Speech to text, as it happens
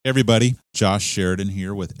Hey everybody, Josh Sheridan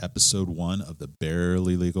here with episode 1 of the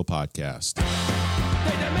Barely Legal Podcast. They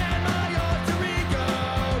demand my alter ego,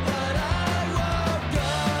 but I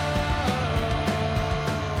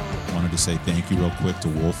won't go. Wanted to say thank you real quick to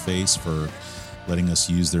Wolfface for letting us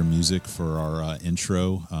use their music for our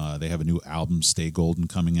intro. They have a new album, Stay Golden,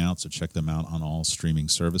 coming out, so check them out on all streaming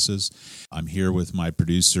services. I'm here with my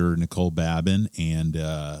producer, Nicole Babin, and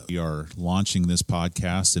we are launching this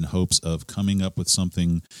podcast in hopes of coming up with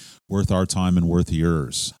something worth our time and worth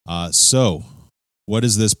yours. So, what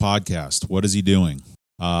is this podcast? What is he doing?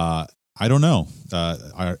 I don't know.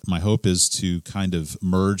 My hope is to kind of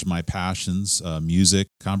merge my passions, music,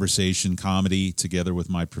 conversation, comedy, together with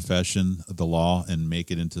my profession, the law, and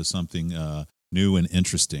make it into something new and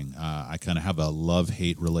interesting. I kind of have a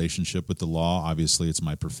love-hate relationship with the law. Obviously, it's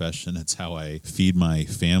my profession. It's how I feed my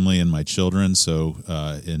family and my children. So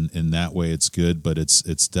in that way, it's good, but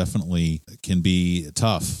it's definitely can be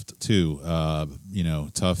tough too.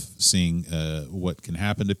 Tough seeing what can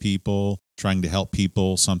happen to people, trying to help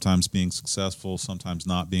people, sometimes being successful, sometimes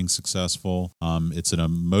not being successful. It's an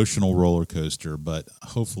emotional roller coaster, but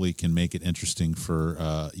hopefully can make it interesting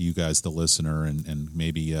for you guys, the listener, and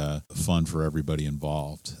maybe fun for everybody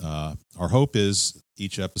involved. Our hope is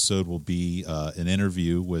each episode will be an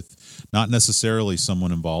interview with not necessarily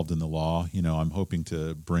someone involved in the law. I'm hoping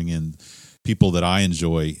to bring in people that I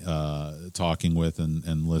enjoy talking with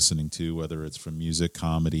and listening to, whether it's from music,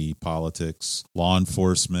 comedy, politics, law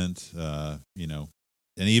enforcement, and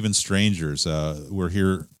even strangers. We're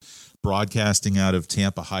here broadcasting out of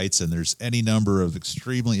Tampa Heights, and there's any number of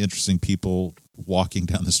extremely interesting people walking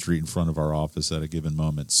down the street in front of our office at a given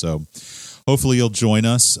moment. So hopefully you'll join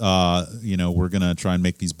us. We're going to try and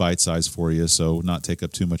make these bite-sized for you, so not take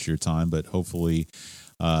up too much of your time, but hopefully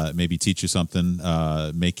maybe teach you something,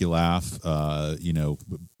 make you laugh,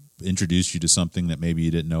 introduce you to something that maybe you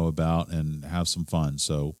didn't know about, and have some fun.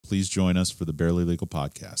 So please join us for the Barely Legal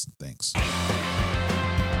Podcast. Thanks.